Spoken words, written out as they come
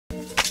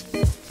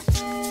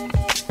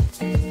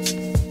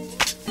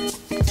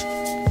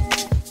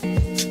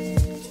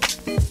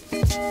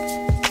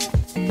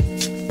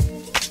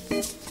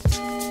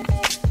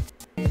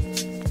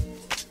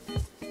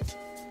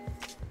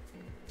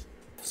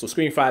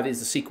Scream 5 is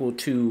the sequel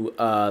to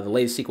the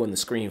latest sequel in the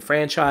Scream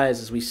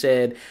franchise, as we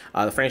said.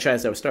 The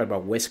franchise that was started by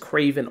Wes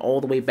Craven all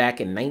the way back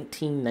in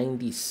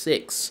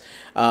 1996.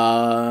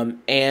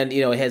 And,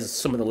 you know, it has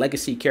some of the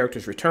legacy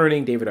characters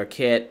returning, David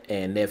Arquette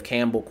and Neve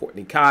Campbell,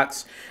 Courtney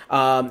Cox. You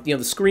know,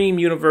 the Scream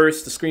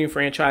universe, the Scream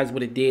franchise,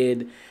 what it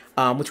did,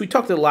 which we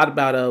talked a lot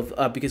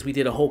about because we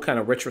did a whole kind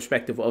of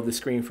retrospective of the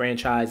Scream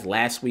franchise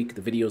last week.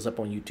 The video's up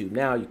on YouTube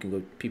now. You can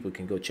go, people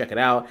can go check it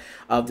out.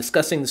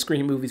 Discussing the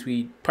Scream movies,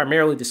 we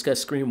primarily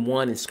discussed Scream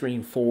 1 and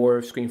Scream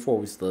 4. Scream 4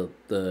 was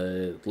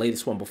the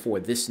latest one before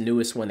this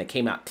newest one that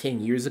came out 10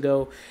 years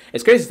ago.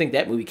 It's crazy to think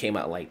that movie came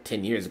out like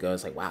 10 years ago.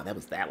 It's like, wow, that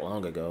was that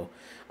long ago.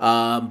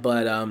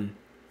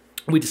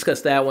 We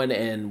discussed that one,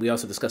 and we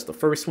also discussed the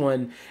first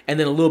one, and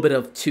then a little bit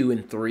of 2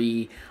 and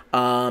 3.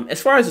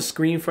 As far as the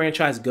Scream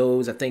franchise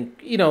goes, I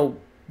think, you know,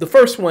 the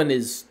first one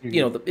is,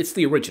 you know, it's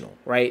the original,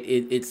 right?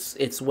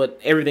 It's what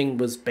everything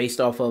was based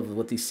off of.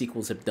 What these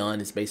sequels have done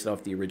is based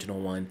off the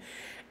original one.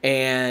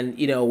 And,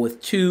 you know,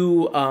 with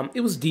 2, it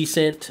was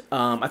decent.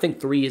 I think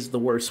 3 is the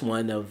worst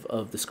one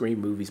of the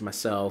Scream movies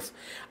myself.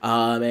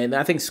 And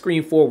I think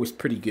Scream 4 was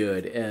pretty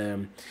good.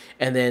 And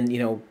then, you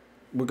know,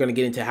 we're going to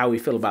get into how we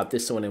feel about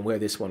this one and where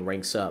this one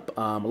ranks up.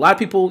 A lot of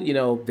people, you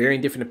know,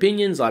 varying different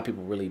opinions. A lot of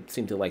people really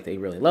seem to like, they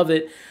really loved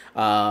it.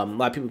 A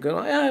lot of people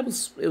go, yeah, it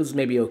was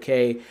maybe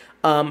okay.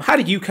 How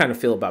did you kind of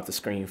feel about the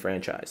Scream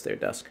franchise there,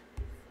 Dusk?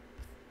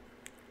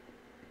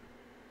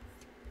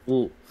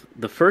 Well,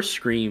 the first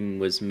Scream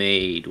was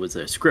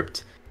a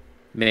script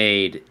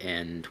made,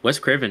 and Wes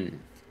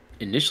Craven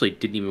initially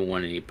didn't even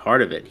want any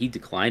part of it. He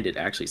declined it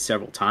actually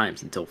several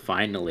times until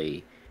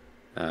finally,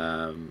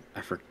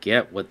 I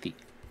forget what the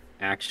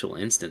actual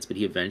instance, but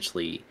he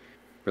eventually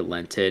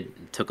relented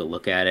and took a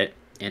look at it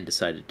and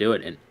decided to do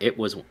it. And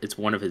it's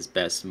one of his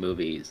best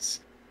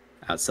movies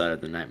outside of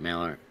the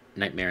Nightmare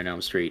on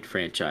Elm Street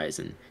franchise.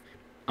 And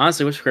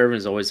honestly, Wes Craven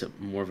is always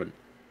more of an,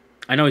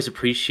 I know he's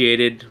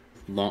appreciated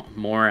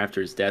more after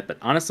his death, but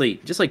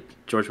honestly, just like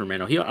George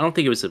Romero, I don't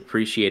think it was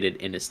appreciated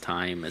in his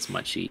time as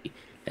much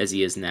as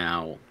he is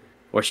now,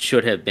 or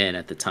should have been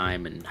at the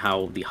time, and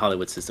how the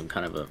Hollywood system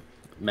kind of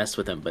messed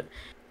with him. But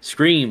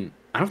Scream,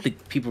 I don't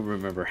think people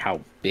remember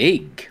how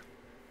big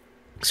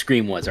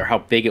Scream was, or how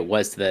big it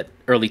was to that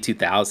early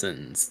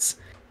 2000s.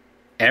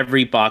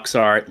 Every box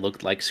art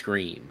looked like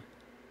Scream,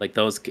 like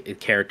those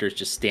characters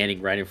just standing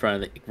right in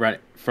front of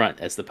front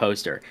as the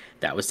poster.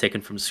 That was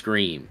taken from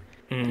Scream,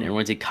 and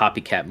everyone did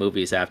copycat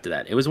movies after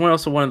that. It was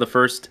also one of the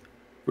first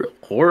real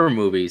horror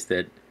movies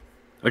that,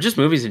 or just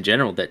movies in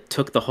general, that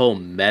took the whole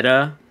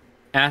meta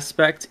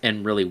aspect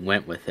and really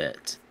went with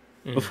it.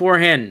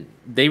 Beforehand,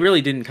 they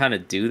really didn't kind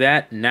of do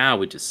that. Now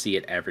we just see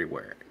it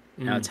everywhere.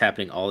 Now it's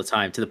happening all the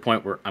time, to the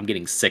point where I'm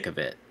getting sick of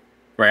it.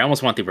 Where I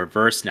almost want the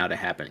reverse now to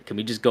happen. Can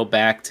we just go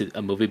back to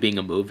a movie being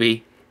a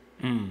movie?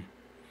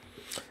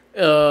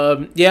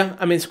 Yeah,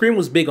 I mean, Scream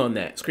was big on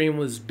that. Scream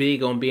was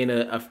big on being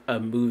a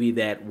movie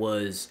that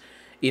was,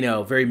 you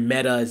know, very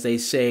meta, as they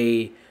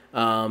say,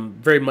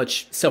 very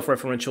much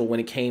self-referential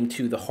when it came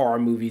to the horror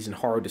movies and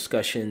horror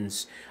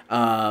discussions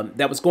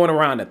that was going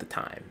around at the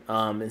time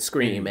in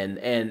Scream.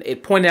 And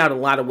it pointed out a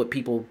lot of what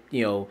people,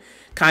 you know,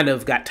 kind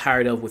of got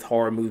tired of with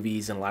horror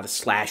movies and a lot of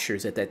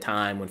slashers at that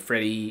time, when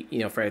Friday the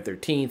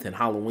 13th and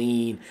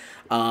Halloween,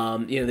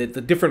 you know,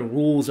 the different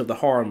rules of the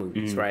horror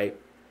movies, right?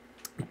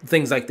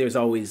 Things like there's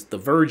always the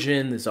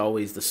virgin, there's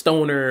always the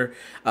stoner,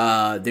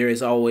 there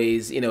is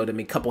always, you know,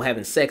 the couple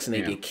having sex and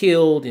they get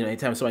killed. You know,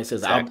 anytime somebody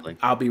says, Exactly.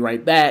 I'll be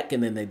right back,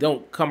 and then they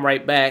don't come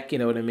right back, you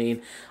know what I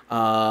mean?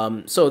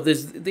 So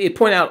they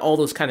point out all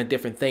those kind of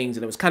different things,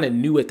 and it was kind of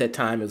new at that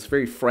time. It was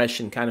very fresh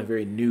and kind of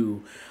very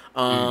new.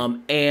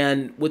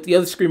 And with the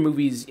other Scream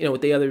movies, you know,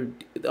 what the other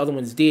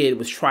ones did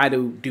was try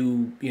to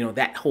do, you know,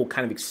 that whole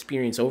kind of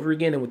experience over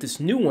again. And with this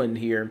new one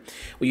here,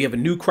 where you have a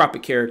new crop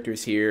of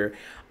characters here,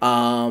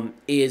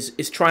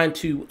 is trying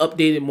to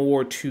update it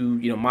more to,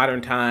 you know,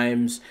 modern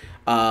times,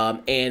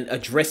 and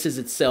addresses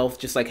itself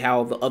just like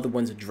how the other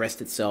ones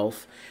addressed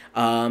itself.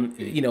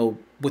 You know,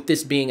 with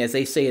this being, as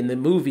they say in the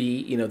movie,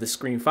 you know, the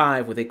Scream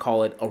 5, where they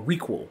call it a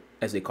requel,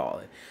 as they call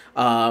it.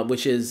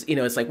 Which is, you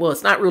know, it's like, well,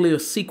 it's not really a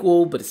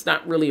sequel, but it's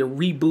not really a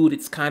reboot.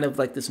 It's kind of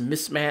like this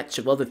mismatch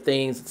of other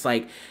things. It's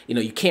like, you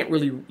know, you can't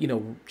really, you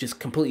know, just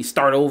completely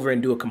start over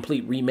and do a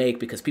complete remake,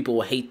 because people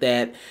will hate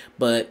that.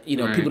 But, you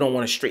know, people don't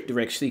want a straight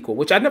direct sequel,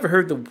 which I've never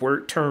heard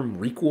the term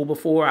requel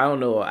before. I don't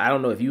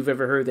know if you've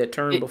ever heard that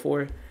term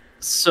before.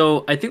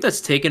 So I think that's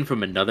taken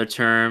from another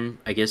term.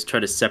 I guess try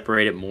to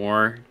separate it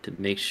more to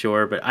make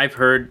sure. But I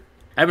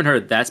haven't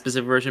heard that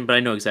specific version, but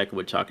I know exactly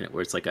what you're talking about,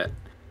 where it's like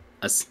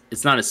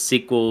it's not a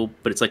sequel,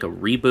 but it's like a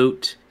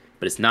reboot,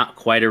 but it's not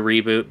quite a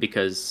reboot,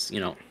 because, you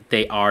know,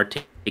 they are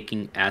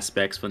taking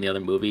aspects from the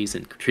other movies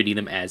and treating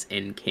them as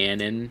in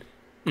canon,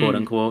 quote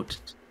unquote.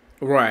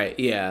 Right,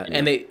 yeah.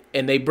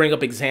 And they bring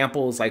up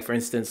examples, like, for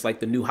instance, like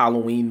the new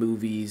Halloween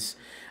movies,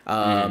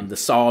 the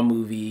Saw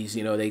movies,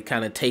 you know, they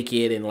kind of take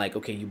it and, like,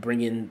 okay, you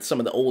bring in some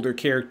of the older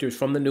characters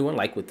from the new one,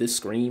 like what this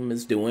Scream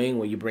is doing,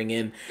 where you bring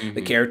in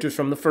the characters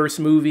from the first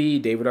movie,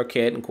 David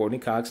Arquette and Courtney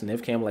Cox and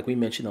Neve Campbell, like we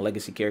mentioned, the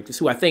legacy characters,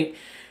 who I think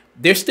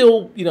they're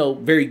still,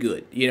 very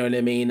good. You know what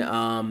I mean?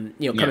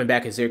 Yeah. Coming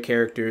back as their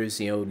characters,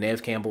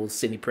 Nev Campbell,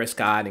 Sidney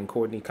Prescott, and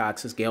Courtney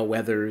Cox as Gail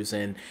Weathers,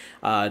 and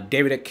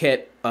David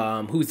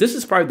Arquette, who's this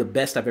is probably the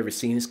best I've ever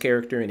seen his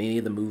character in any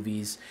of the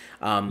movies.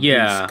 Who's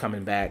Yeah.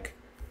 coming back?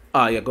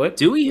 Yeah, go ahead.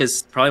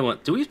 Dewey's probably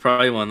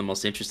one of the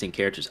most interesting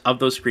characters of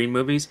those Scream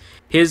movies.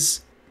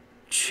 His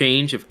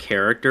change of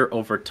character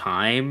over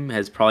time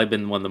has probably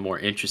been one of the more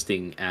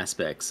interesting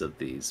aspects of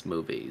these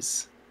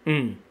movies.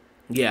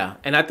 Yeah,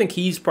 and I think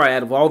he's probably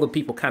out of all the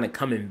people kind of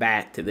coming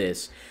back to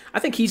this, I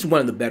think he's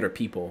one of the better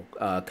people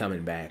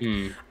coming back.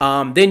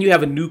 Mm. Then you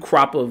have a new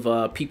crop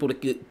of people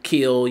to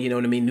kill. You know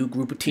what I mean? New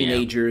group of Yeah.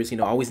 teenagers.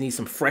 Always need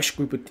some fresh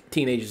group of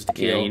teenagers to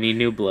Yeah, kill. you need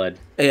new blood.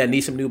 Yeah,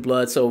 need some new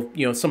blood. So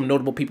some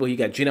notable people. You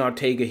got Jenna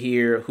Ortega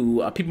here,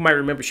 who people might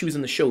remember. She was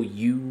in the show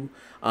You.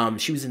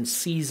 She was in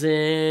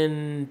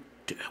season,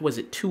 was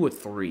it 2 or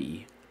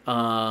 3?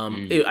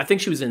 I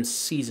think she was in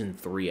season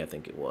 3. I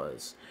think it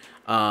was.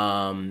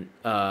 And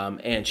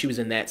she was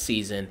in that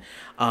season.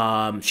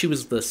 She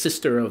was the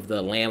sister of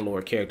the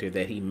landlord character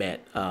that he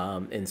met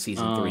in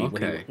season 3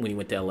 Okay. when he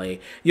went to LA.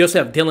 You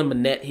also have Dylan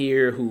Minnette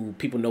here, who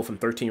people know from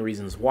 13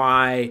 Reasons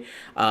Why.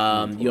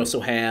 You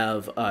also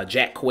have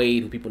Jack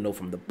Quaid, who people know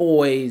from The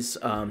Boys.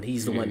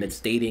 He's the one that's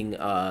dating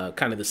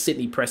kind of the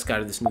Sidney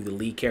Prescott of this movie, the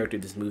lead character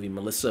of this movie,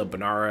 Melissa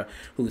Bernara,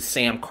 who's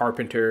Sam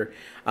Carpenter.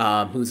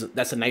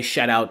 That's a nice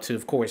shout out to,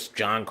 of course,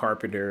 John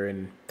Carpenter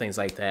and things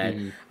like that.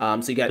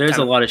 So you got There's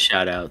a lot of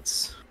shout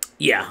outs.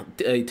 yeah,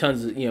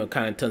 tons of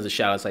tons of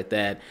shout outs like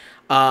that.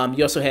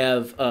 You also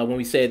have when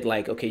we said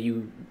like, okay,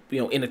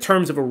 in the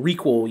terms of a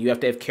requel, you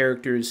have to have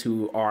characters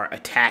who are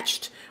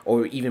attached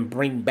or even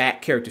bring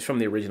back characters from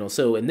the original.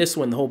 So in this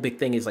one, the whole big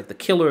thing is like the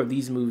killer of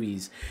these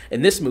movies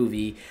in this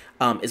movie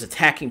is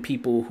attacking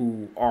people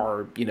who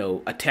are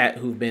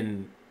who've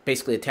been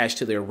basically attached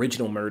to the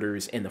original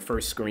murders in the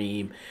first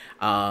Scream,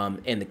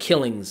 and the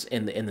killings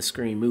in the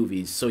Scream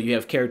movies. So you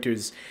have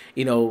characters,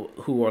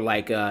 who are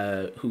like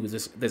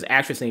there's an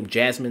actress named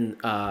Jasmine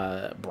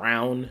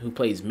Brown who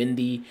plays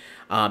Mindy,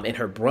 and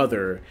her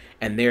brother,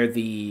 and they're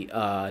the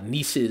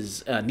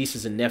nieces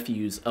and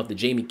nephews of the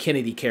Jamie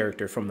Kennedy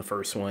character from the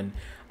first one.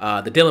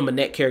 The Dylan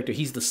Minnette character,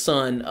 he's the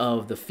son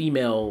of the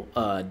female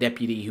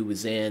deputy who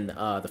was in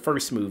the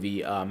first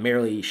movie,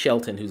 Mary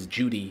Shelton, who's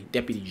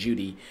Deputy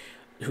Judy,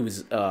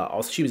 who's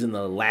also she was in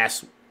the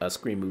last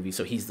Scream movie,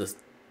 so he's the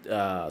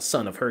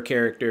son of her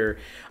character.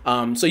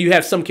 So you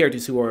have some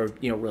characters who are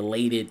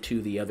related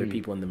to the other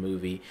people in the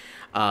movie,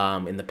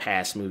 in the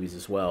past movies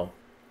as well.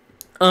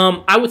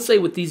 I would say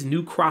with these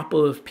new crop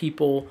of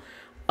people,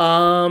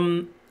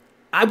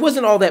 I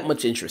wasn't all that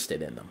much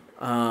interested in them.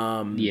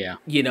 Yeah.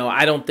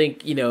 I don't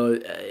think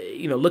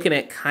looking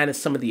at kind of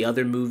some of the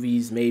other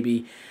movies,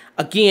 maybe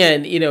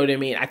again, you know what I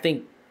mean. I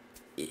think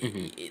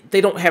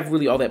they don't have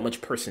really all that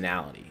much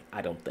personality.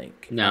 I don't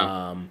think.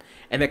 No.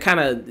 And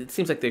it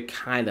seems like they're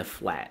kind of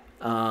flat.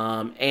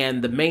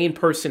 And the main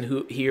person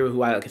who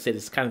like I said,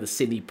 is kind of the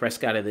Sidney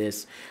Prescott of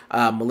this,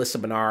 Melissa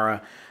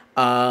Bernara,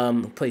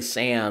 who plays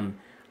Sam.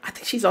 I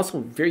think she's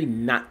also very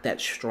not that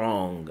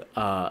strong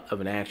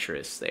of an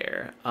actress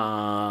there.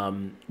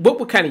 What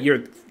were kind of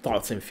your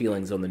thoughts and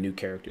feelings on the new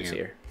characters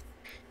here?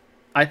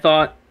 I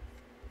thought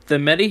the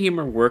meta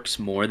humor works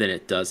more than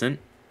it doesn't.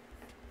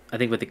 I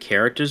think with the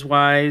characters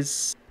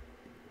wise,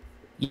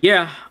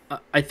 yeah,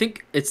 I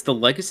think it's the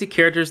legacy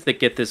characters that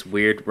get this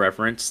weird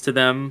reference to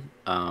them.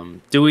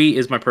 Dewey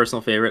is my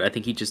personal favorite. I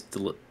think he just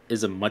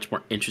is a much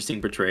more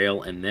interesting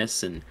portrayal in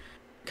this, and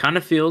kind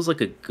of feels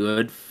like a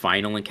good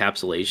final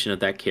encapsulation of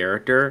that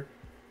character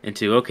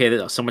into,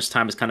 okay, so much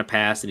time has kind of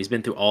passed and he's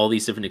been through all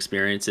these different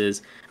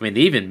experiences. I mean,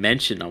 they even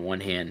mentioned on one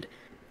hand,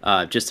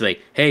 just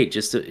like, hey,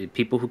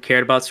 people who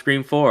cared about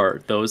Scream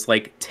 4, those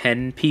like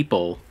 10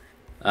 people,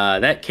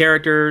 that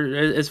character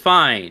is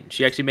fine.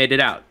 She actually made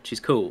it out. She's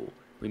cool.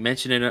 We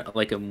mentioned it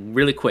like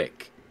really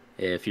quick.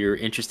 If you're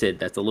interested,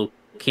 that's a little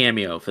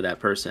cameo for that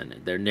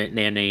person. Their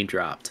name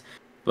dropped.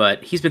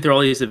 But he's been through all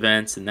these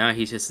events, and now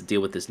he has to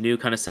deal with this new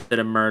kind of set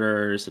of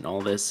murders and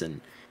all this,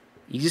 and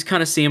you just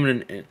kind of see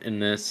him in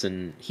this,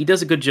 and he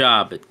does a good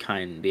job at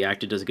the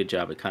actor does a good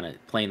job at kind of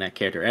playing that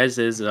character, as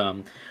is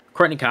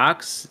Courtney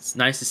Cox. It's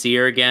nice to see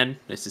her again.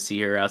 Nice to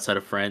see her outside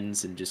of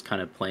Friends and just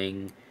kind of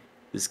playing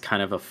this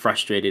kind of a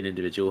frustrated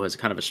individual who has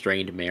kind of a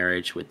strained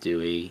marriage with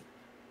Dewey,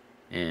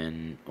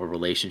 or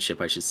relationship,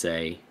 I should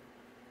say.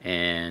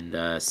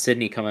 And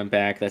Sydney coming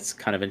back, that's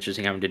kind of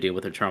interesting, having to deal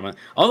with her trauma.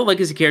 All the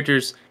legacy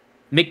characters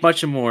make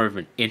much more of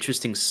an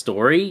interesting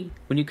story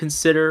when you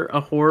consider a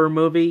horror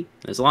movie.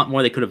 There's a lot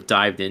more they could have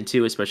dived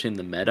into, especially in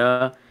the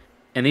meta.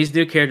 And these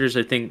new characters,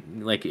 I think,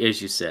 like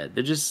as you said,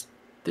 they're just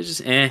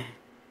eh.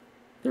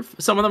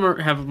 Some of them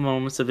have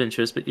moments of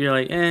interest, but you're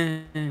like, eh.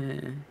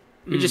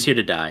 You're just here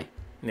to die.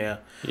 Yeah.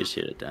 You're just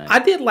here to die. I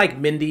did like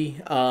Mindy.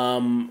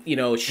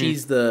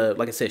 She's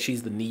like I said,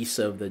 she's the niece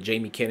of the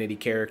Jamie Kennedy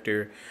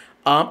character.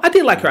 I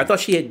did like her. I thought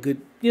she had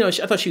good, I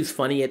thought she was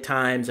funny at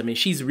times. I mean,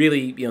 she's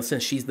really,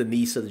 since she's the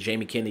niece of the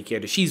Jamie Kennedy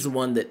character, she's the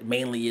one that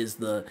mainly is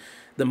the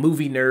the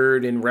movie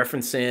nerd and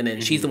referencing,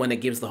 and she's the one that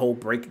gives the whole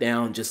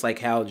breakdown, just like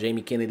how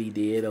Jamie Kennedy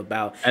did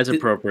about As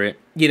appropriate.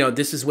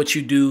 this is what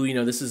you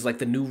do, this is like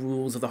the new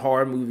rules of the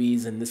horror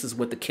movies, and this is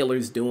what the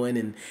killer's doing,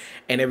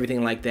 and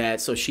everything like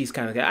that. So she's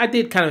kind of, I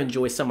did kind of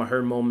enjoy some of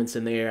her moments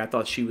in there. I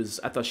thought she was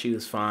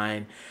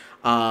fine.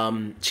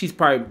 She's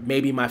probably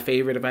maybe my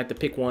favorite if I had to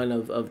pick one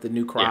of the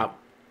new crop.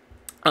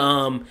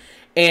 Yeah.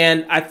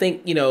 And I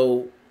think,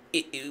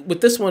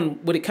 with this one,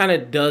 what it kind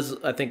of does,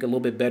 I think, a little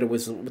bit better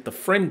was with the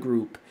friend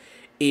group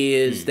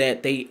is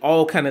that they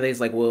all kind of,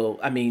 like, well,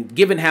 I mean,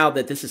 given how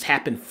that this has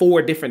happened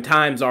 4 different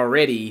times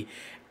already,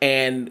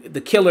 and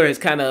the killer has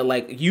kind of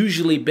like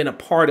usually been a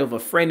part of a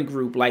friend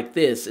group like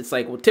this, it's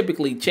like, well,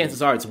 typically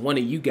chances are it's one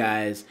of you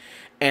guys.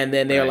 And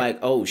then they're like,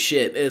 oh,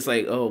 shit. It's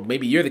like, oh,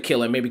 maybe you're the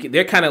killer. Maybe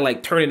they're kind of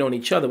like turning on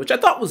each other, which I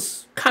thought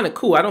was kind of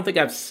cool. I don't think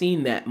I've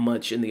seen that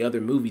much in the other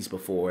movies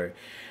before.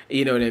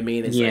 You know what I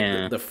mean? It's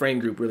like the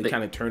friend group really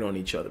kind of turn on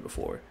each other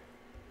before.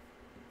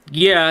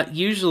 Yeah,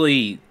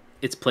 usually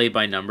it's played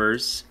by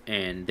numbers,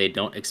 and they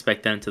don't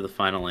expect them to the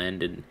final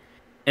end. And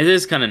it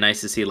is kind of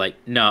nice to see, like,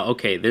 no,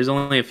 okay, there's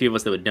only a few of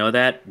us that would know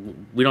that.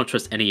 We don't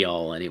trust any of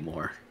y'all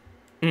anymore.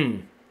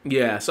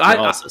 Yeah, so We're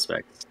all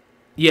suspects.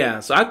 Yeah,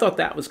 so I thought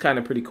that was kind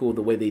of pretty cool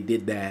the way they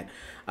did that,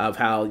 of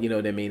how, you know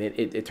what I mean,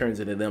 it turns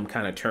into them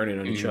kind of turning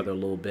on each other a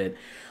little bit.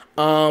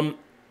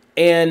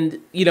 And,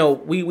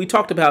 we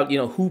talked about,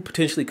 who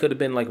potentially could have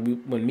been, like,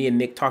 when me and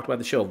Nick talked about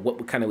the show, of what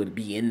would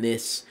be in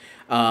this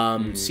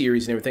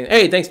series and everything.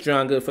 Hey, thanks,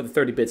 John Good, for the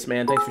 30 bits,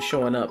 man. Thanks for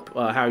showing up.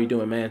 How are you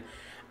doing, man?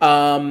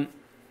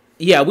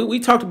 Yeah, we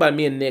talked about,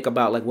 me and Nick,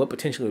 about like what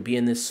potentially would be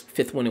in this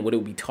 5th one and what it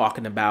would be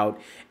talking about,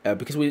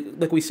 because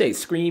like we say,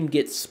 Scream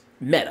gets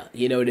meta,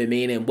 you know what I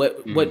mean, and what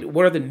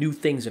are the new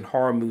things in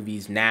horror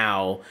movies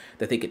now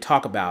that they could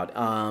talk about,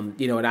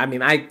 and I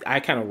mean, I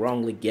kind of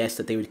wrongly guessed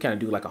that they would kind of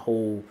do like a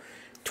whole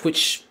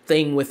Twitch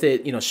thing with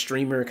it,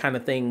 streamer kind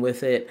of thing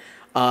with it.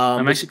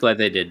 I'm actually glad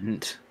they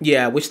didn't.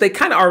 Yeah, which they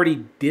kind of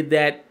already did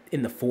that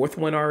in the 4th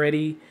one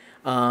already.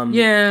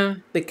 Yeah,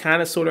 they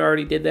kind of sort of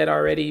already did that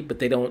already, but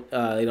they don't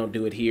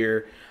do it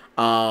here.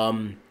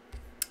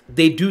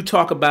 They do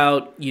talk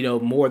about,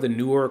 more of the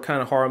newer kind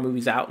of horror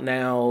movies out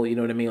now. You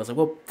know what I mean? I was like,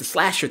 well, the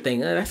slasher thing,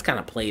 that's kind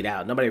of played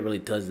out. Nobody really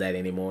does that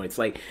anymore. It's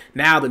like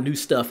now the new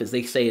stuff, as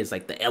they say, is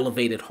like the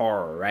elevated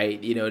horror,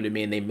 right? You know what I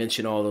mean? They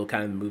mention all those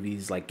kind of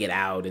movies like Get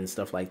Out and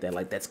stuff like that.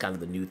 Like that's kind of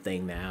the new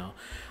thing now.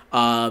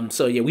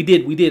 So yeah, we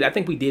did. I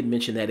think we did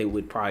mention that it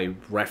would probably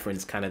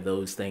reference kind of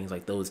those things,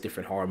 like those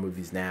different horror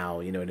movies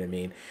now. You know what I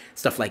mean?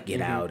 Stuff like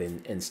Get Out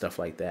and stuff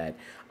like that.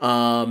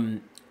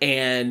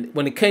 And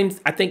when it came,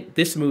 I think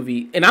this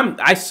movie, and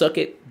I suck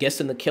at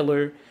guessing the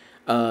killer,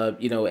 at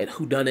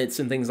whodunits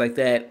and things like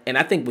that. And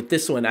I think with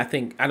this one, I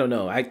don't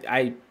know.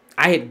 I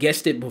had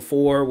guessed it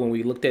before when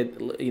we looked at,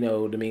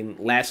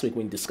 last week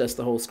when we discussed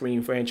the whole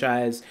Scream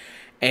franchise,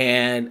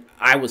 and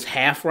I was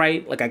half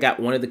right. Like I got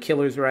one of the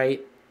killers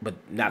right, but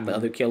not the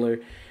other killer.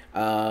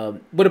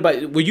 What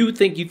about, you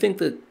think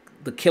the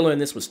killer in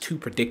this was too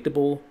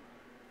predictable?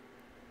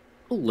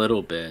 A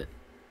little bit.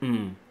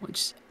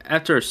 Which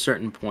after a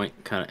certain point,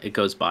 kind of it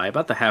goes by.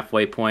 About the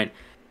halfway point,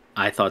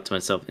 I thought to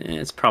myself,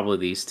 it's probably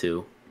these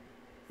two.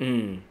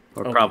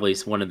 Or probably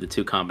one of the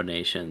two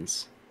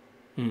combinations.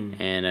 And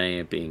I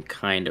ended up being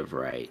kind of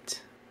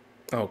right.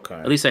 Okay.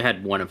 At least I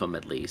had one of them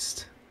at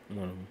least.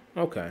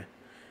 Okay.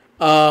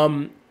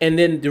 And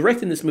then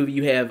directing this movie,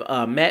 you have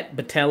Matt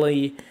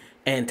Battelli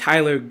and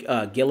Tyler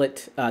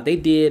Gillett. They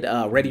did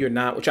Ready or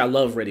Not, which I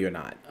love. Ready or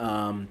Not.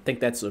 I think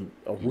that's a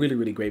really,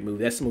 really great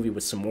movie. That's a movie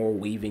with some more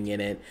weaving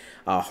in it.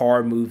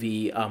 Horror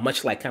movie,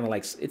 much like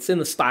it's in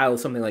the style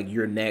of something like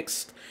You're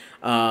Next.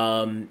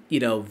 Very,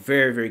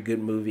 very good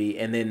movie.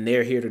 And then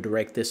they're here to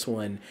direct this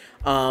one.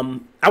 I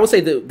would say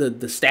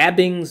the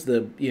stabbings,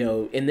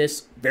 in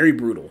this, very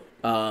brutal.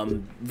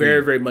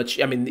 Very, very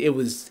much. I mean,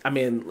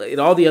 in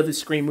all the other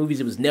Scream movies,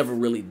 it was never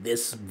really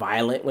this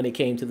violent when it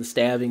came to the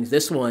stabbings.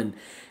 This one,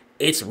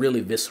 it's really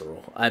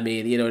visceral. I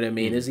mean, you know what I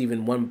mean? There's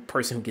even one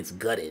person who gets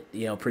gutted,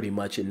 pretty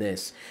much in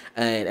this.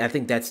 And I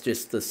think that's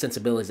just the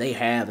sensibilities they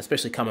have,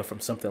 especially coming from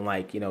something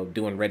like,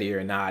 doing Ready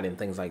or Not and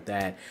things like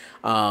that.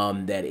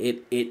 That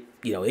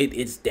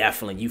it's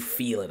definitely, you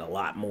feel it a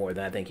lot more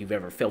than I think you've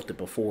ever felt it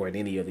before in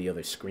any of the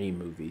other Scream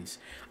movies.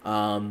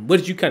 What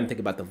did you kind of think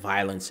about the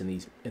violence in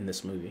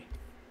this movie?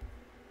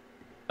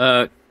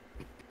 I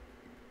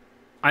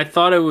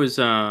thought it was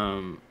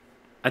an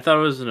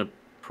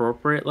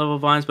appropriate level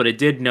of violence, but I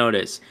did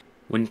notice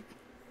when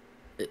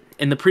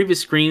in the previous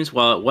Screams,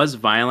 while it was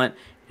violent,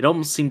 it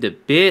almost seemed a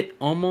bit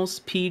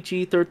almost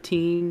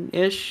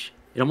PG-13-ish.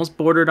 It almost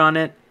bordered on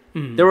it.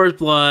 There was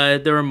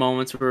blood, there were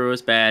moments where it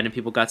was bad and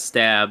people got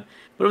stabbed,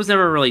 but it was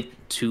never really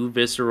too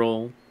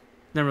visceral,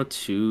 never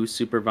too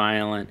super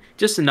violent,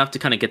 just enough to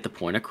kind of get the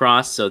point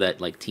across so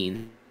that like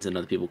teens and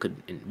other people could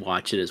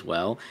watch it as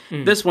well.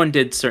 This one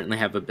did certainly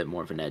have a bit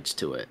more of an edge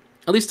to it,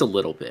 at least a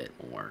little bit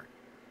more.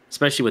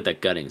 Especially with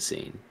that gutting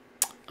scene.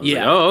 I was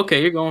like, oh, okay,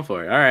 you're going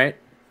for it. All right.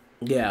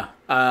 Yeah.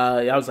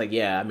 I was like,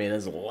 yeah, I mean,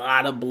 there's a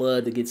lot of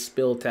blood that gets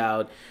spilt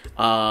out,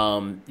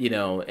 and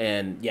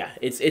yeah,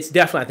 it's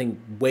definitely, I think,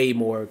 way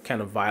more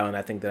kind of violent,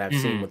 I think, that I've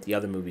seen what the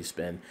other movies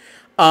been.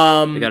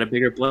 They got a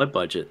bigger blood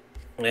budget.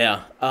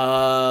 Yeah,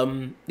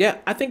 yeah,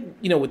 I think,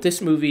 with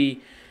this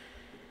movie,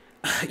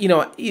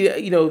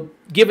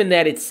 given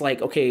that it's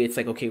like, okay, it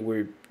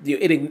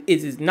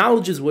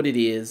acknowledges what it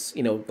is,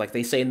 like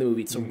they say in the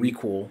movie, it's a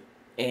requel,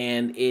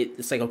 and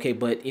it's like, okay,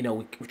 but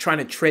we're trying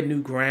to tread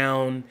new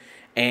ground,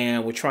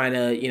 and we're trying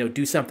to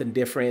do something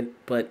different,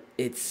 but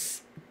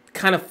it's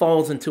kind of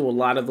falls into a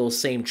lot of those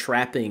same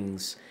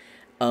trappings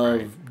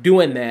of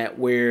doing that,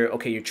 where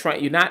okay,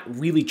 you're not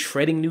really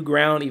treading new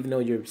ground, even though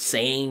you're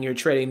saying you're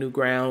treading new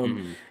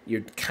ground.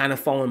 You're kind of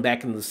falling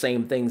back into the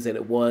same things that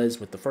it was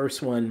with the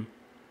first one.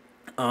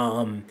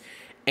 And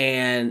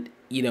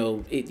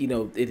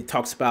it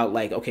talks about,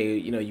 like, okay,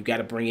 you got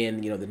to bring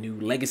in the new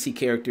legacy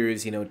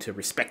characters, to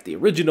respect the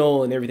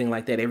original and everything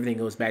like that. Everything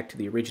goes back to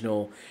the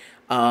original.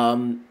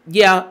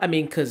 Yeah, I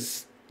mean,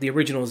 because the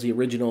original is the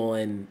original,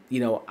 and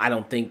I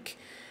don't think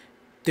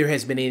there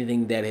has been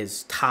anything that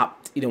has topped,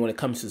 when it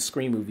comes to the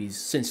Scream movies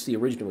since the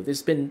original.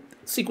 There's been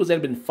sequels that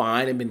have been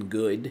fine and been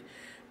good,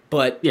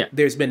 but Yeah.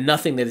 there's been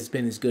nothing that has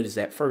been as good as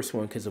that first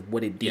one because of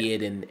what it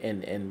did,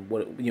 and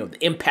what,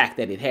 the impact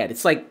that it had.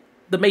 It's like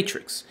The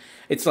Matrix.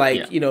 It's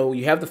like,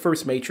 you have the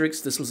first Matrix.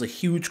 This was a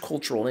huge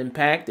cultural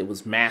impact. It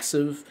was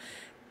massive.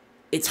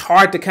 It's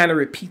hard to kind of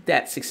repeat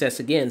that success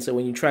again. So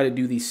when you try to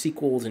do these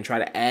sequels and try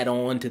to add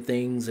on to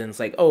things, and it's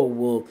like, oh,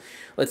 well,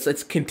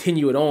 let's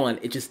continue it on,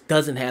 it just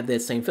doesn't have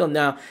that same feeling.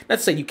 Now, not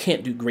to say you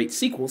can't do great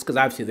sequels, because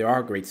obviously there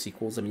are great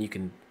sequels. I mean, you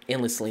can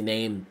endlessly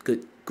name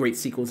great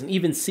sequels, and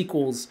even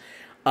sequels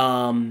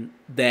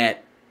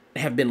that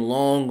have been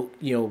long,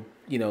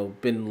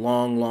 been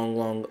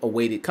long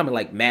awaited, coming,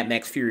 like Mad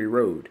Max Fury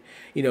Road.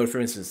 For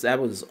instance, that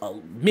was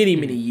many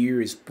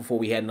years before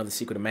we had another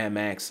sequel to Mad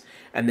Max,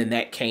 and then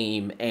that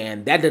came,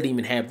 and that doesn't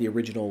even have the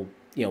original,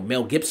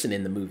 Mel Gibson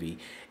in the movie,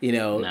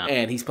 No.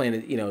 and he's playing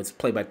it, it's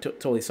played by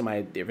totally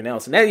somebody different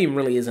else, and that even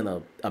really isn't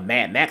a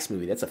Mad Max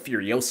movie. That's a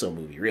Furioso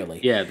movie,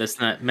 really. Yeah, that's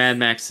not Mad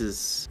Max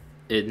is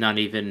not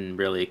even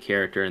really a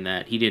character in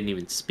that. He didn't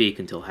even speak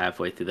until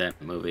halfway through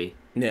that movie.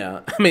 Yeah,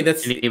 I mean,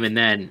 that's and even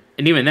then,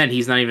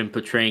 he's not even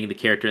portraying the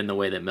character in the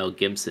way that Mel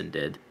Gibson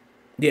did.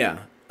 Yeah,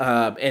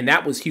 and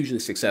that was hugely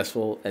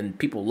successful, and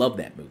people love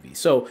that movie.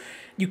 So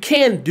you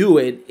can do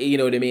it, you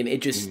know what I mean?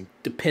 It just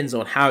depends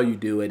on how you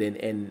do it,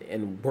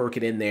 and work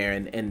it in there,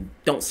 and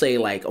don't say,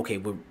 like, okay,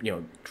 we're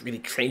really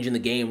changing the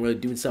game, really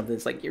doing something.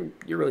 It's like you're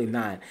really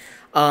not.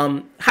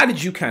 How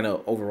did you kind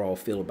of overall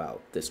feel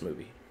about this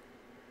movie?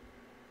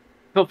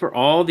 But for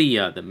all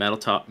the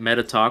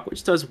meta talk,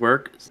 which does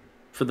work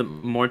for the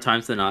more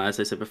times than not, as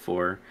I said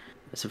before,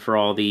 so for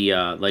all the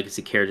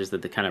legacy characters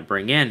that they kind of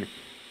bring in,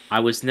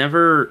 I was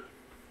never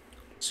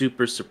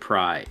super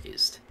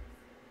surprised.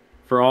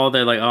 For all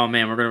that, like, oh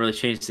man, we're gonna really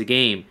change the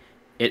game,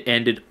 it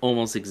ended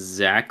almost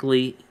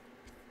exactly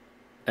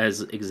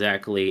as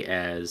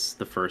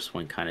the first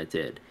one kind of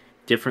did.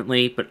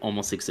 Differently, but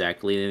almost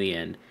exactly in the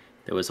end.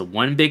 There was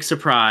one big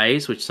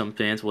surprise, which some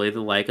fans will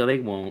either like or they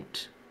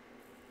won't.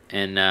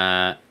 And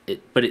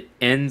but it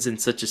ends in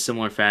such a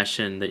similar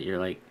fashion that you're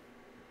like,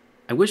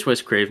 I wish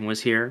Wes Craven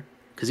was here,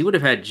 because he would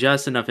have had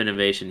just enough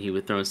innovation. He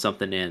would throw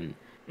something in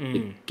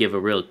to give a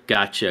real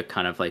gotcha,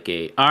 kind of like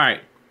all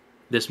right,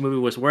 this movie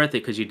was worth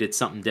it because you did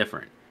something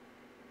different.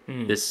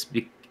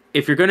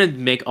 If you're gonna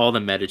make all the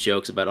meta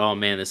jokes about, oh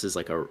man, this is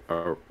like a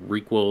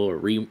requel or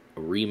a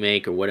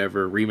remake or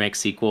whatever, remake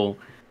sequel,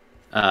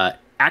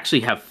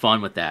 actually have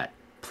fun with that.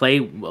 Play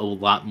a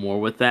lot more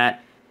with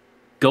that.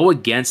 Go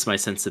against my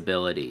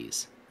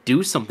sensibilities.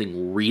 Do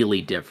something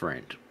really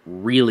different.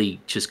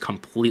 Really just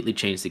completely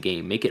change the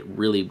game. Make it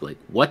really like,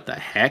 what the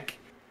heck?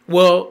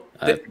 Well,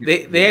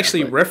 they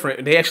actually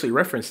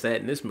referenced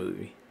that in this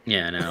movie.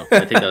 Yeah, I know.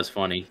 I think that was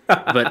funny.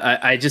 But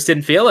I just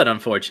didn't feel it,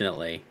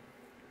 unfortunately.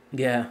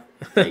 Yeah.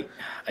 I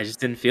just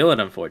didn't feel it,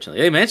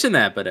 unfortunately. They mentioned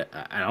that, but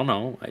I don't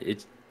know. I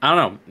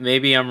don't know.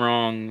 Maybe I'm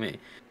wrong.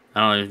 I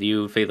don't know if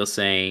you feel the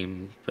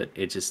same, but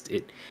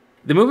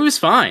the movie was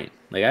fine.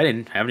 Like, I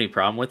didn't have any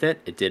problem with it.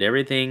 It did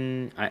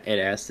everything it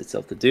asked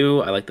itself to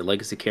do. I like the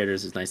legacy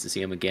characters. It's nice to see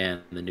them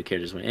again. The new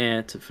characters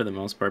went for the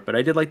most part. But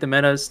I did like the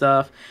meta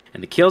stuff.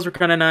 And the kills were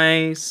kind of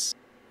nice.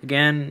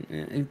 Again,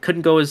 it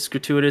couldn't go as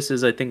gratuitous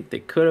as I think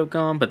they could have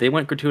gone. But they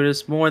went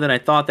gratuitous more than I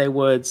thought they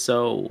would.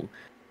 So,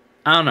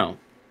 I don't know.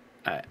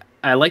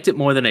 I liked it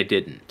more than I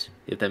didn't,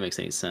 if that makes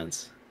any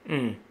sense.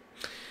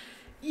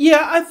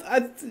 Yeah,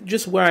 I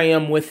just where I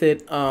am with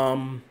it,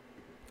 I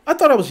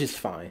thought I was just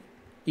fine.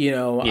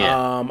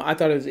 I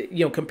thought it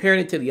was,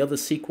 comparing it to the other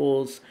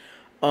sequels,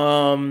 I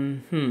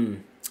don't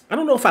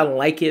know if I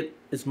like it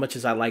as much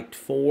as I liked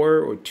 4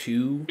 or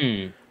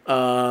 2.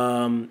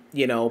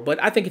 But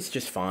I think it's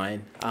just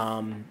fine.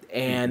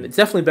 And it's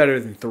definitely better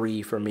than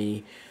 3 for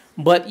me.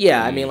 But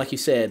yeah, I mean, like you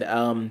said,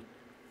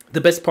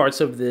 the best parts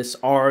of this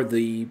are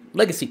the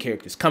legacy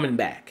characters coming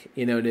back.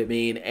 You know what I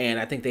mean? And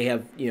I think they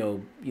have,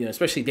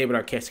 especially David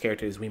Arquette's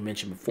character, as we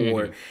mentioned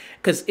before, Hmm.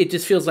 because it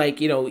just feels like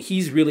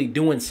he's really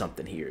doing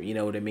something here. You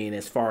know what I mean?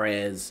 As far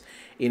as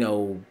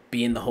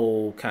being the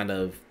whole kind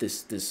of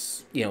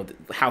this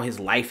how his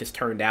life has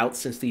turned out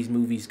since these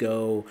movies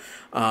go,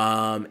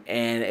 and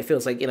it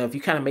feels like if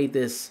you kind of made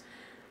this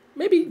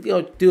maybe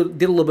did a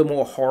little bit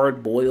more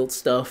hard boiled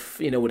stuff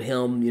with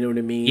him, you know what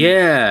I mean,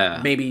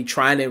 Yeah. maybe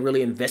trying to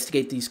really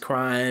investigate these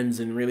crimes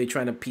and really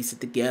trying to piece it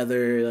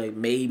together, like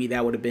maybe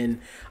that would have been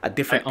a I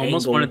different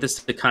almost wanted angle.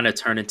 this to kind of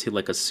turn into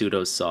like a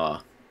pseudo Saw.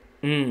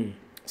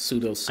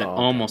 Pseudo I saw kind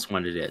almost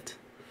wanted it.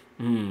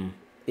 of,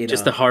 you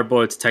Just the know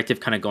hard-boiled detective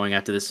kind of going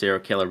after the serial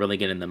killer, really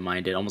getting the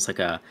mind in, almost like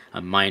a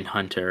mind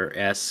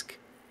hunter-esque,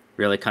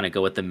 really kind of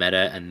go with the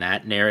meta and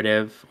that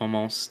narrative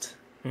almost.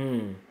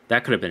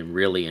 That could have been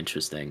really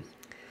interesting.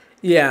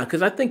 yeah,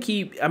 because I think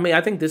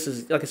this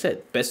is, like I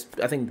said,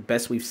 I think the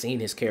best we've seen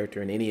his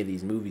character in any of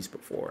these movies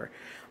before,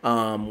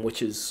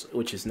 which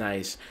is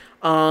nice.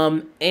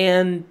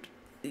 And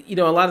a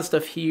lot of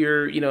stuff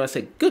here, I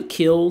said good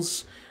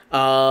kills. You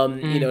know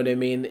Mm. what I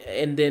mean?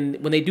 And then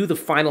when they do the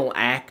final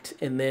act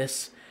in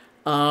this,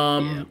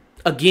 Yeah.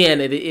 again,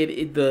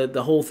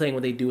 the whole thing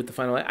when they do with the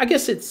final act, I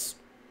guess it's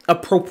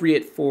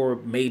appropriate for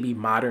maybe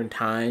modern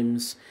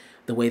times,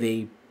 the way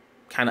they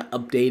kind of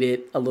update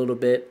it a little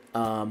bit,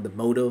 the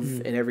motive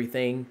Mm. and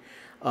everything,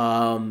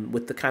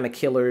 with the kind of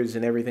killers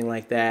and everything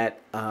like that.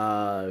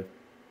 I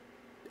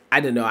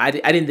don't know. I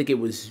didn't think it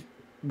was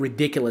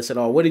ridiculous at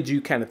all. What did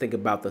you kind of think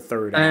about the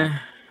third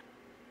act?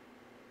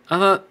 Uh,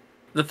 uh,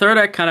 the third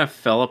act kind of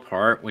fell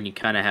apart when you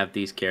kind of have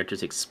these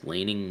characters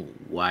explaining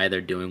why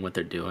they're doing what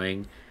they're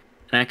doing.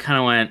 And I kind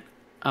of went,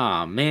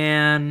 oh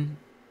man,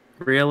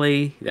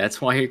 really?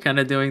 That's why you're kind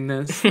of doing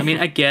this? I mean,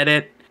 I get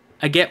it.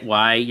 I get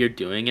why you're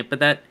doing it, but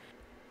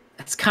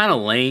that's kind of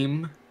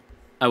lame.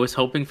 I was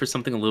hoping for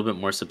something a little bit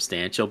more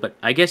substantial, but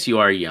I guess you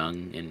are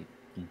young and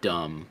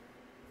dumb.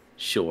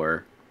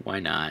 Sure, why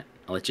not?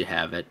 I'll let you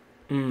have it.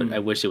 But I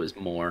wish it was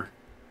more.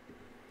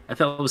 I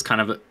felt it was kind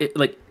of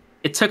like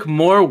it took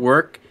more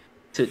work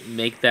to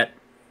make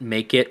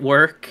it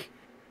work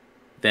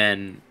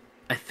than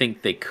I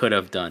think they could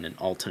have done in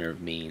alternative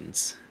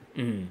means.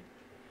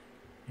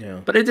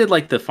 Yeah. But I did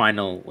like the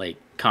final like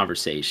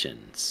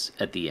conversations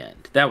at the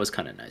end. That was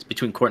kind of nice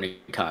between Courtney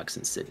Cox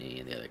and Sydney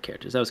and the other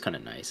characters. That was kind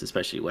of nice,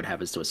 especially what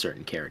happens to a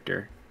certain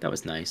character. That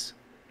was nice.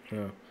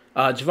 Yeah.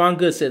 Javon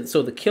Good said,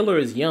 "So the killer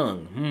is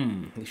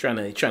young. He's trying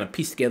to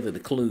piece together the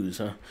clues,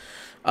 huh?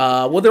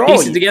 Well, they're all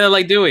Piece it together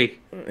like Dewey.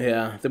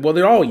 yeah. Well,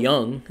 they're all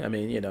young. I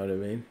mean, you know what I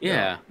mean.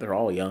 Yeah. They're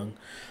all young.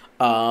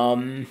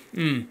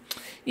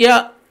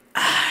 Yeah.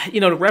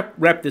 To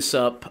wrap this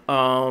up.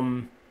 I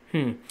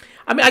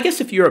mean, I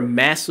guess if you're a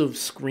massive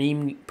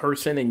Scream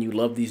person and you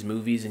love these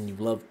movies and you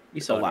love You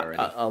a saw it lot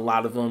already. a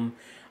lot of them,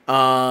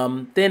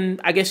 then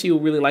I guess you'll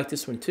really like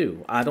this one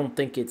too. I don't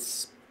think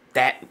it's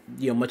that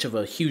much of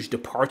a huge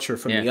departure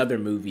from Yeah. the other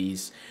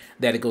movies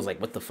that it goes like,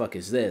 what the fuck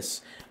is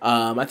this?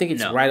 I think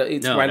it's No. right.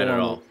 It's No, right not at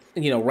along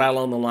all. right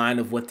along the line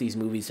of what these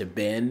movies have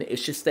been.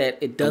 It's just that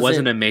it It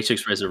wasn't doesn't. a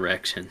Matrix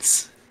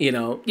Resurrections. Yeah,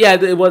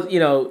 it was.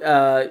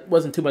 It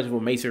wasn't too much of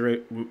a Mesa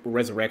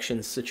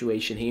Resurrection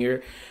situation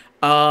here.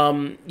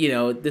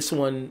 This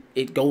one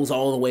it goes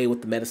all the way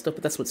with the meta stuff,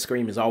 but that's what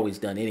Scream has always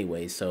done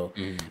anyway. So,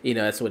 Mm.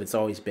 that's what it's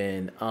always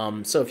been.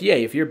 So if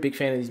you're a big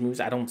fan of these movies,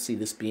 I don't see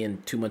this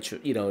being too much.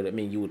 I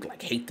mean, you would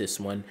like hate this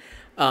one.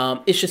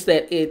 It's just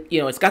that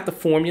it's got the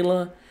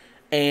formula,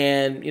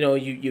 and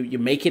you're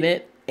making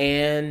it,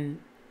 and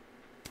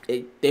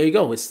there you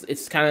go.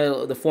 It's kind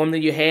of the form that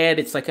you had.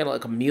 It's like kind of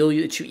like a meal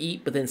that you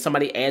eat, but then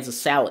somebody adds a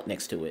salad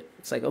next to it.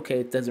 It's like, okay,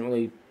 it doesn't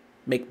really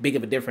make big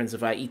of a difference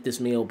if I eat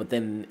this meal, but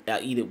then I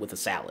eat it with a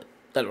salad.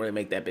 Doesn't really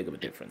make that big of a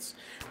difference.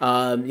 You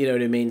know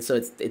what I mean? So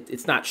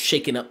it's not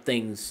shaking up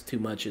things too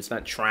much. It's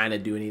not trying to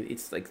do any.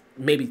 It's like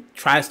maybe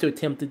tries to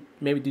attempt to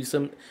maybe do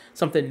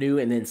something new,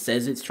 and then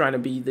says it's trying to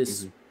be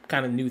this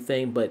kind of new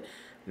thing, but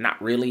not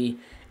really.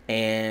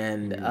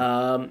 And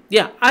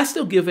yeah, I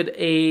give it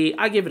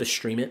a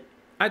stream it.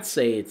 I'd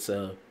say it's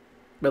a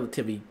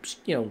relatively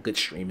good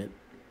stream it.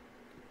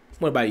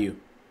 What about you?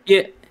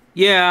 Yeah,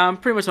 yeah, I'm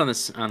pretty much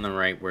on the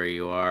right where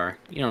you are.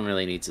 You don't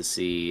really need to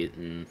see it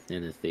in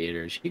the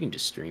theaters. You can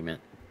just stream it.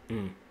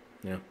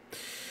 Yeah.